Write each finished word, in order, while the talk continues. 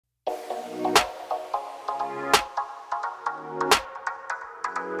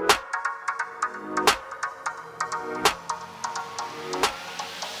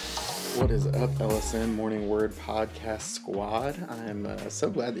is up, LSN Morning Word Podcast Squad? I'm so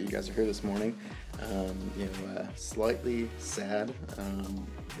glad that you guys are here this morning. Slightly sad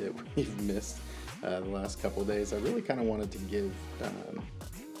that we've missed the last couple of days. I really kind of wanted to give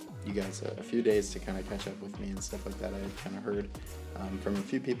you guys a few days to kind of catch up with me and stuff like that. I had kind of heard from a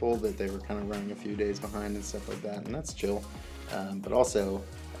few people that they were kind of running a few days behind and stuff like that, and that's chill. But also,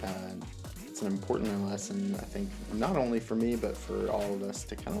 it's an important lesson, I think, not only for me, but for all of us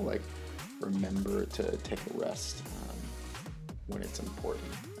to kind of like remember to take a rest when it's important.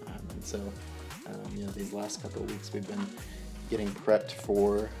 These last couple of weeks we've been getting prepped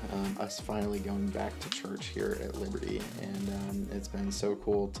for us finally going back to church here at Liberty, and it's been so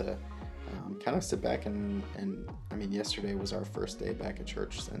cool to kind of sit back and yesterday was our first day back at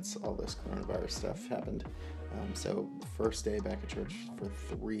church since all this coronavirus stuff happened. So first day back at church for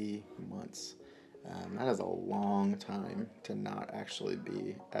 3 months. That is a long time to not actually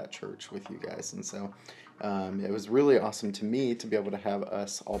be at church with you guys. And so it was really awesome to me to be able to have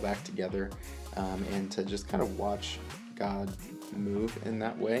us all back together and to just kind of watch God move in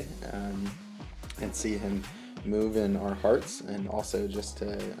that way and see him move in our hearts, and also just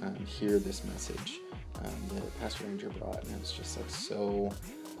to hear this message that Pastor Andrew brought. And it was just like so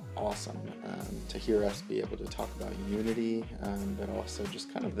awesome to hear us be able to talk about unity, but also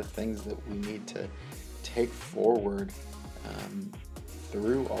just kind of the things that we need to take forward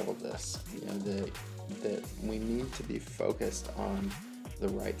through all of this. That we need to be focused on the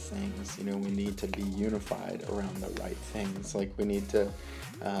right things. We need to be unified around the right things. Like, we need to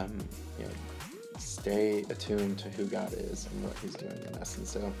stay attuned to who God is and what he's doing in us. And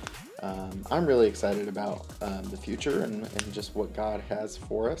so I'm really excited about the future and just what God has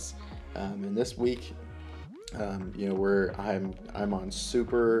for us. And this week, I'm on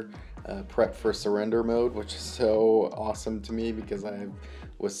super prep for surrender mode, which is so awesome to me because I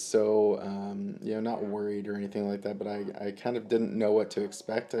was so, not worried or anything like that, but I kind of didn't know what to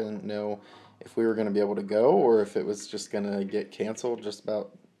expect. I didn't know if we were going to be able to go or if it was just going to get canceled, just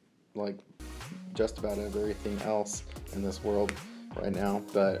about everything else in this world right now.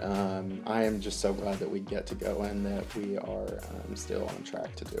 But I am just so glad that we get to go and that we are still on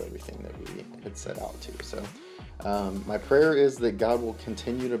track to do everything that we had set out to. So my prayer is that God will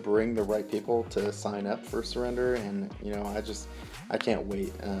continue to bring the right people to sign up for Surrender. And, I can't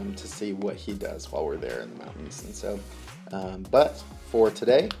wait to see what he does while we're there in the mountains. And so, but for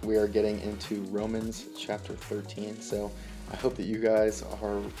today, we are getting into Romans chapter 13. So I hope that you guys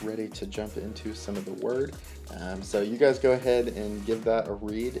are ready to jump into some of the word. So you guys go ahead and give that a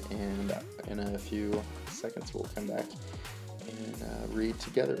read, and in a few seconds we'll come back and read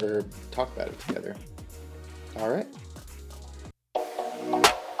together or talk about it together. All right.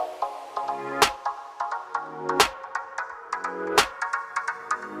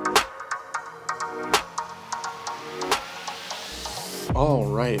 All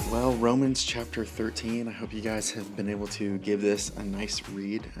right, well, Romans chapter 13, I hope you guys have been able to give this a nice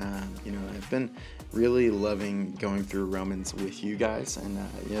read. I've been really loving going through Romans with you guys, and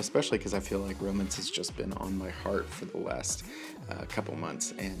especially because I feel like Romans has just been on my heart for the last couple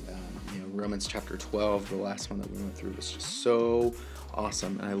months. And Romans chapter 12, the last one that we went through, was just so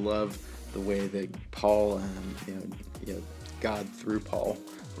awesome. And I love the way that Paul, God through Paul,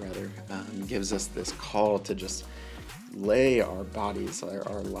 rather, gives us this call to just lay our bodies,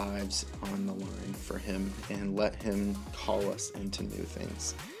 our lives on the line for him and let him call us into new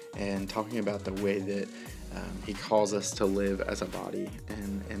things. And talking about the way that he calls us to live as a body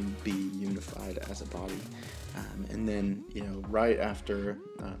and be unified as a body. And then, right after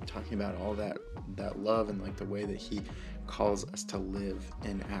talking about all that love and like the way that he calls us to live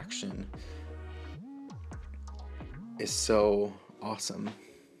in action is so awesome.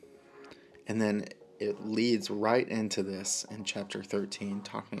 And then it leads right into this in chapter 13,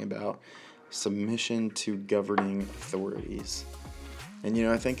 talking about submission to governing authorities. And,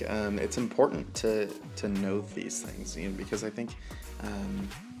 I think it's important to know these things, because I think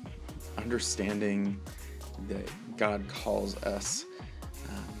understanding that God calls us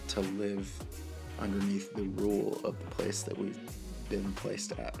to live underneath the rule of the place that we've been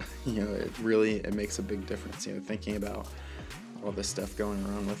placed at, it makes a big difference, thinking about all this stuff going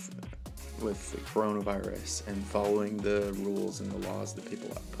around with the coronavirus and following the rules and the laws that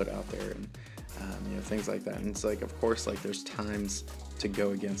people put out there, and things like that. And it's like, of course, like there's times to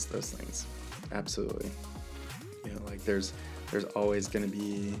go against those things, absolutely. There's always going to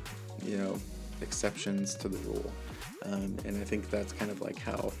be exceptions to the rule, and I think that's kind of like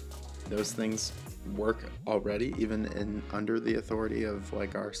how those things work already, even under the authority of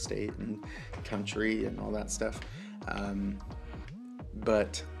like our state and country and all that stuff.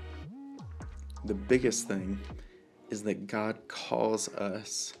 But the biggest thing is that God calls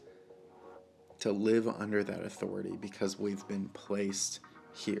us to live under that authority because we've been placed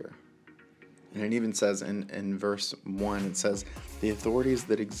here. And it even says in verse 1, it says, the authorities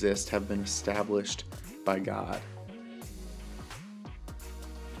that exist have been established by God.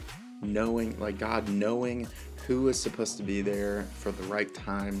 God knowing who is supposed to be there for the right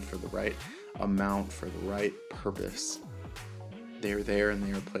time, for the right amount, for the right purpose. They're there and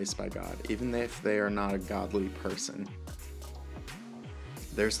they are placed by God, even if they are not a godly person.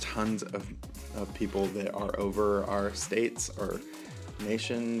 There's tons of people that are over our states, our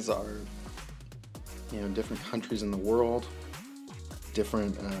nations, our different countries in the world,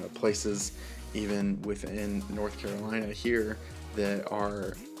 different places, even within North Carolina here, that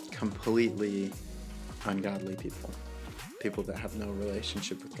are completely ungodly people that have no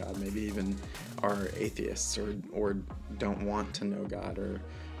relationship with God, maybe even are atheists or don't want to know God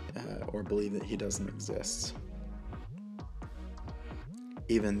or believe that he doesn't exist.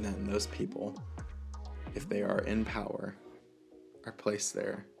 Even then, those people, if they are in power, are placed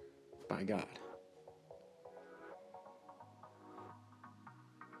there by God.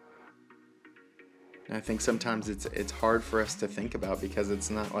 And I think sometimes it's hard for us to think about because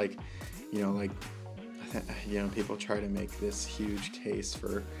it's not like, people try to make this huge case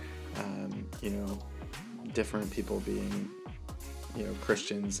for, different people being,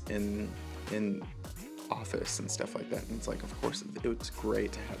 Christians in office and stuff like that. And it's like, of course, it's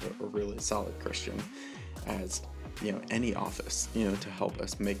great to have a really solid Christian as, any office, to help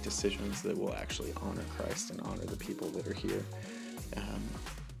us make decisions that will actually honor Christ and honor the people that are here.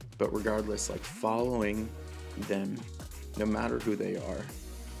 But regardless, following them, no matter who they are,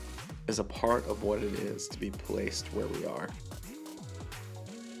 is a part of what it is to be placed where we are.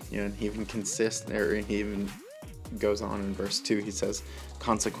 And he even goes on in verse 2, he says,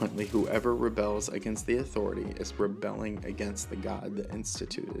 consequently, whoever rebels against the authority is rebelling against the God that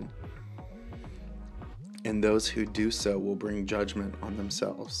instituted. And those who do so will bring judgment on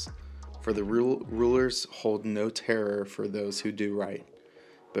themselves. For the rulers hold no terror for those who do right,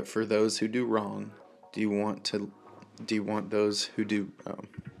 but for those who do wrong, do you want those who do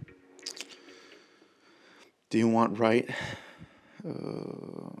you want right?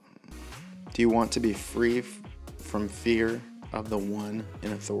 Do you want to be free from fear of the one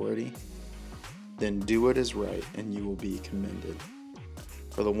in authority? Then do what is right, and you will be commended.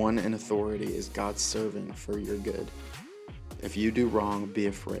 For the one in authority is God's servant for your good. If you do wrong, be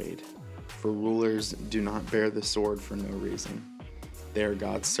afraid. For rulers do not bear the sword for no reason. They are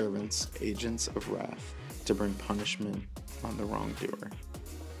God's servants, agents of wrath, to bring punishment on the wrongdoer.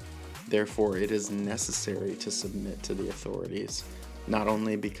 Therefore, it is necessary to submit to the authorities, not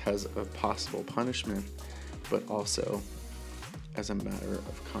only because of possible punishment, but also as a matter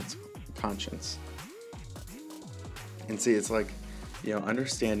of conscience. And see, it's like,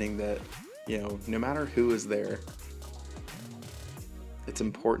 understanding that, no matter who is there, it's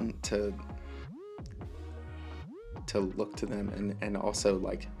important to look to them and also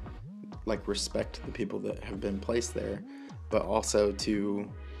like respect the people that have been placed there, but also to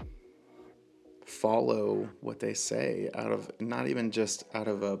follow what they say out of, not even just out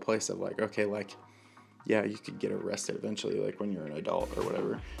of a place of you could get arrested eventually, when you're an adult or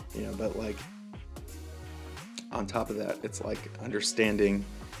whatever, but on top of that, it's understanding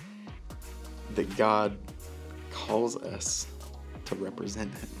that God calls us to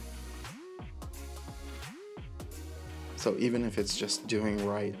represent him. So even if it's just doing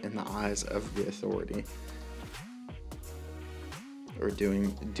right in the eyes of the authority, or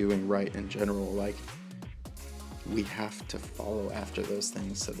doing right in general, we have to follow after those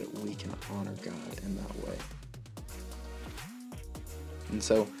things so that we can honor God in that way. And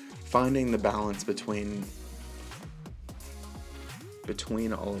so finding the balance between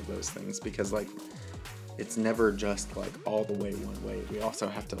all of those things, because it's never just all the way one way. We also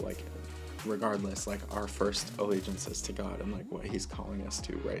have to regardless, our first allegiance is to God and what he's calling us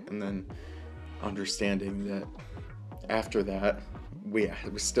to, right? And then understanding that after that, we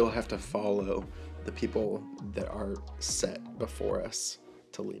still have to follow the people that are set before us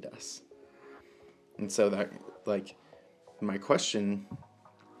to lead us. And so that, my question,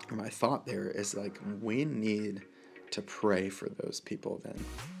 my thought there is we need to pray for those people then.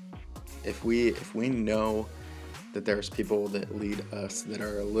 If we know that there's people that lead us that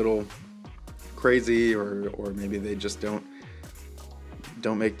are a little crazy, or maybe they just don't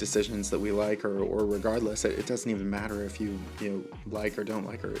make decisions that we like, or regardless, it doesn't even matter if you like or don't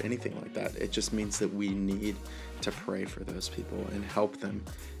like or anything like that. It just means that we need to pray for those people and help them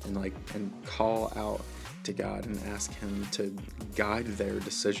and call out to God and ask him to guide their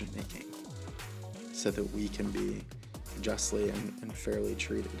decision making. so that we can be justly and fairly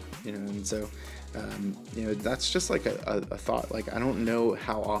treated, and so that's just like a thought. Like, I don't know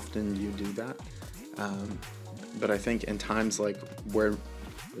how often you do that, but I think in times like where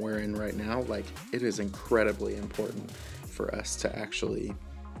we're in right now, like, it is incredibly important for us to actually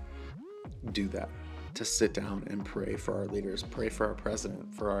do that, to sit down and pray for our leaders, pray for our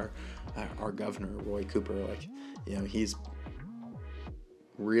president, for our governor, Roy Cooper. Like, he's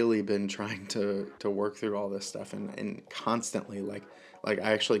really been trying to work through all this stuff, and constantly, like I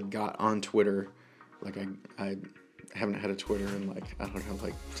actually got on Twitter. Like, I haven't had a Twitter in, like, I don't know,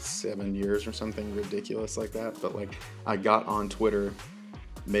 like 7 years or something ridiculous like that, but like, I got on Twitter,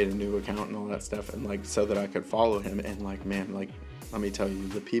 made a new account and all that stuff, and like, so that I could follow him. And like, man, like, let me tell you,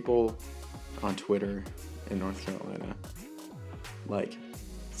 the people on Twitter in North Carolina, like,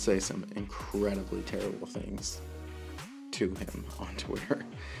 say some incredibly terrible things to him on Twitter,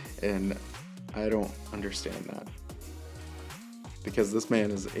 and I don't understand that, because this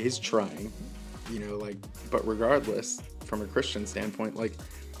man he's trying, like, but regardless, from a Christian standpoint, like,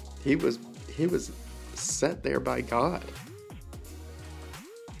 he was set there by God.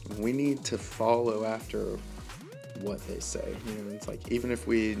 We need to follow after what they say. It's like, even if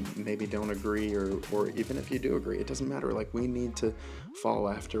we maybe don't agree, or even if you do agree, it doesn't matter. Like, we need to follow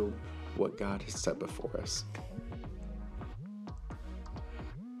after what God has set before us.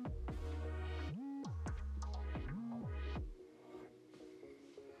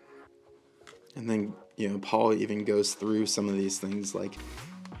 And then, Paul even goes through some of these things, like,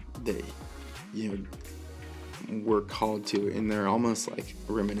 that, we're called to, and they're almost like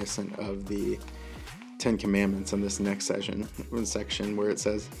reminiscent of the Ten Commandments in this next section where it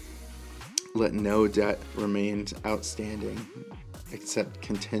says, "Let no debt remain outstanding, except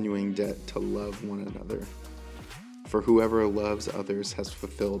continuing debt to love one another. For whoever loves others has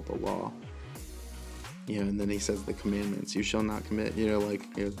fulfilled the law." And then he says the commandments: "You shall not commit,"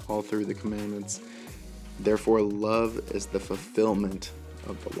 all through the commandments. "Therefore, love is the fulfillment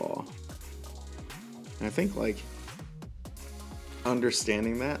of the law." And I think, like,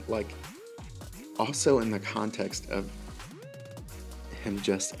 understanding that, like, also in the context of him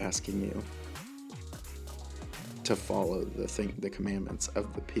just asking you to follow the commandments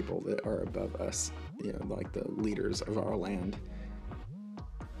of the people that are above us, like the leaders of our land.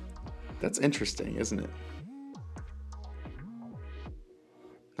 That's interesting, isn't it?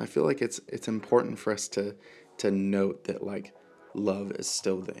 I feel like it's important for us to note that, like, love is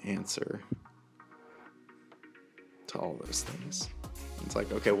still the answer to all those things. It's like,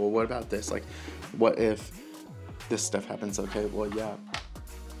 okay, well, what about this? Like, what if this stuff happens? Okay, well, yeah,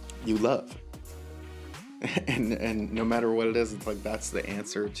 you love. and no matter what it is, it's like, that's the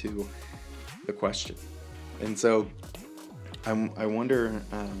answer to the question. And so I wonder,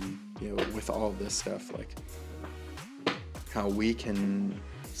 with all of this stuff, like, how we can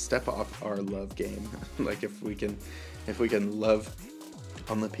step up our love game. Like, if we can love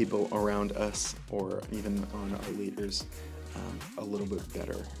on the people around us, or even on our leaders, a little bit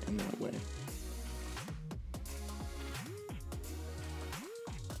better in that way.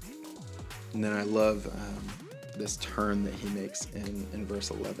 And then I love this turn that he makes in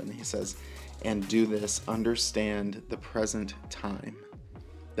verse 11. He says, "And do this, understand the present time.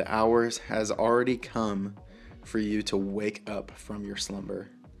 The hours has already come for you to wake up from your slumber,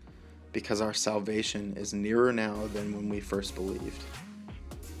 because our salvation is nearer now than when we first believed.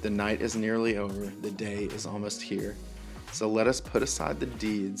 The night is nearly over, the day is almost here. So let us put aside the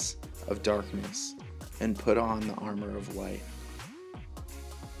deeds of darkness and put on the armor of light.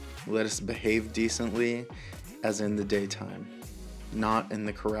 Let us behave decently as in the daytime, not in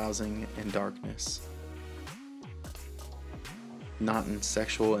the carousing and darkness, not in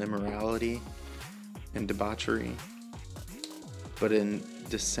sexual immorality and debauchery, but in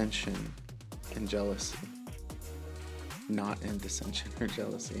dissension and jealousy." Not in dissension or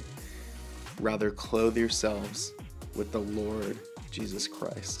jealousy. "Rather clothe yourselves with the Lord Jesus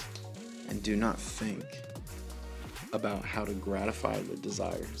Christ, and do not think about how to gratify the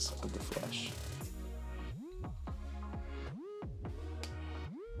desires of the flesh."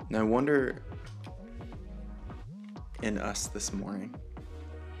 Now, I wonder in us this morning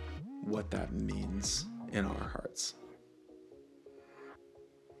what that means in our hearts.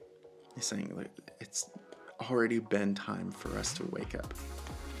 He's saying, like, it's already been time for us to wake up.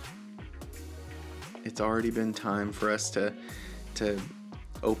 It's already been time for us to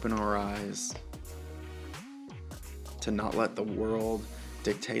open our eyes, to not let the world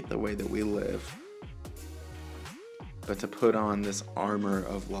dictate the way that we live, but to put on this armor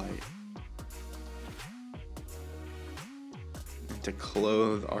of light, and to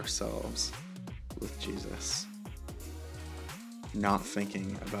clothe ourselves with Jesus, not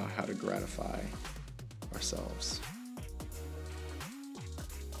thinking about how to gratify ourselves.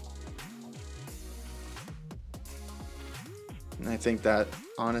 And I think that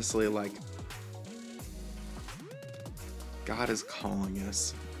honestly, like, God is calling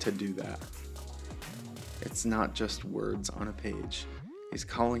us to do that. It's not just words on a page. He's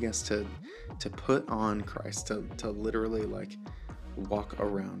calling us to put on Christ, to literally like walk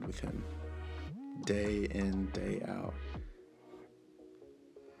around with him day in, day out.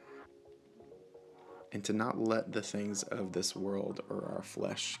 And to not let the things of this world or our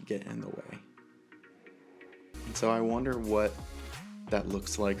flesh get in the way. And so I wonder what that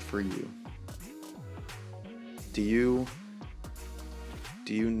looks like for you. Do you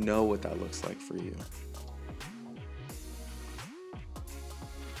know what that looks like for you?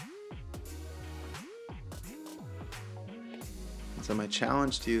 And so my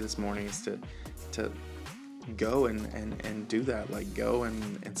challenge to you this morning is to go and do that. Like, go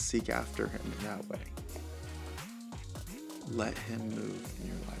and seek after him in that way. Let him move in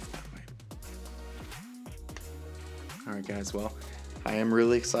your life that way. All right, guys. Well, I am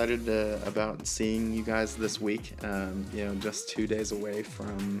really excited about seeing you guys this week. Just 2 days away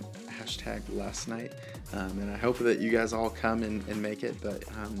from #last night. And I hope that you guys all come and make it. But,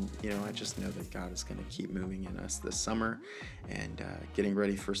 I just know that God is going to keep moving in us this summer and getting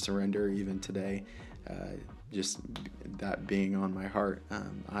ready for surrender even today. Just that being on my heart,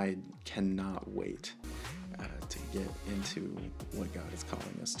 I cannot wait to get into what God is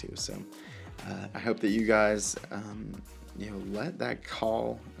calling us to. So I hope that you guys, let that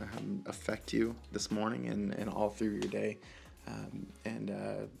call affect you this morning and all through your day, and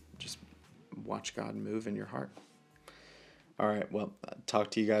just watch God move in your heart. All right, well,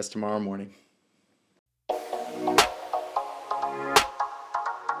 talk to you guys tomorrow morning.